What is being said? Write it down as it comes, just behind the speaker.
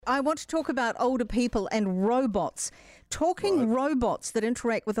I want to talk about older people and robots. Talking robots that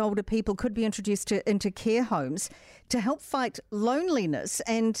interact with older people could be introduced into care homes to help fight loneliness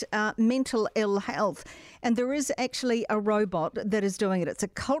and mental ill health. And there is actually a robot that is doing it. It's a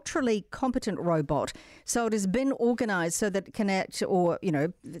culturally competent robot. So it has been organised so that it can act, or, you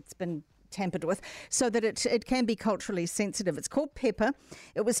know, it's been tampered with so that it can be culturally sensitive. It's called Pepper.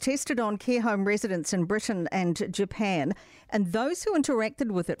 It was tested on care home residents in Britain and Japan, and those who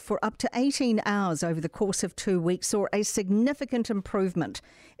interacted with it for up to 18 hours over the course of 2 weeks saw a significant improvement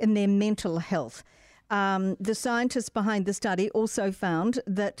in their mental health. The scientists behind the study also found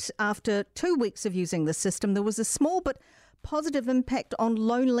that after 2 weeks of using the system, there was a small but positive impact on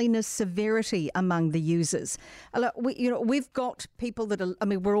loneliness severity among the users. We've got people that are,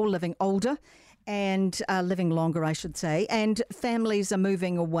 we're all living older and living longer, I should say, and families are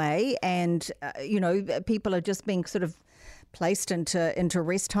moving away, and, people are just being sort of placed into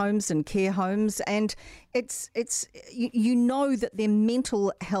rest homes and care homes, and it's that their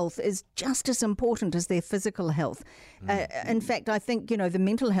mental health is just as important as their physical health. In fact, I think the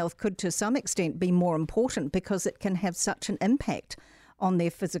mental health could to some extent be more important because it can have such an impact on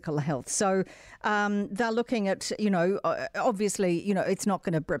their physical health. So they're looking at, obviously, it's not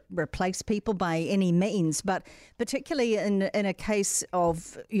going to replace people by any means, but particularly in a case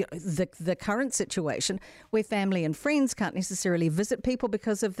of the current situation where family and friends can't necessarily visit people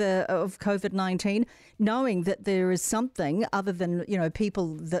because of COVID-19, knowing that there is something other than,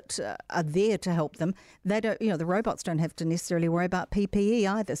 people that are there to help them. They don't, the robots don't have to necessarily worry about PPE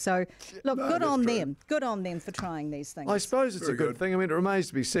either. So look, good on them. Good on them for trying these things. I suppose it's a good thing. It remains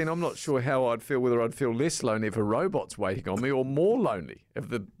to be seen. I'm not sure how I'd feel, whether I'd feel less lonely if a robot's waiting on me or more lonely if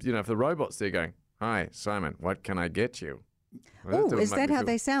the robot's there going, "Hi, Simon, what can I get you?" Oh, is that how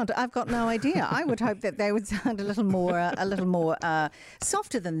they sound? I've got no idea. I would hope that they would sound a little more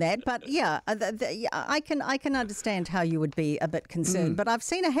softer than that. But yeah, I can understand how you would be a bit concerned. But I've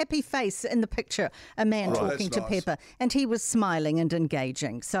seen a happy face in the picture, a man talking to nice. Pepper, and he was smiling and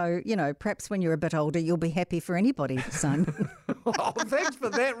engaging. So perhaps when you're a bit older, you'll be happy for anybody, Simon. Oh, thanks for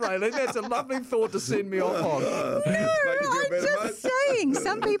that, Raylene. That's a lovely thought to send me off on. No, I'm just saying,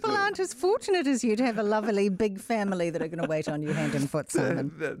 some people aren't as fortunate as you to have a lovely big family that are going to wait on you hand and foot, Simon.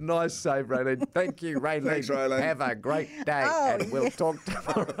 Nice save, Raylene. Thank you, Raylene. Thanks, Raylene. Have a great day, and we'll talk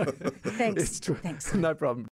tomorrow. Thanks. Thanks. No problem.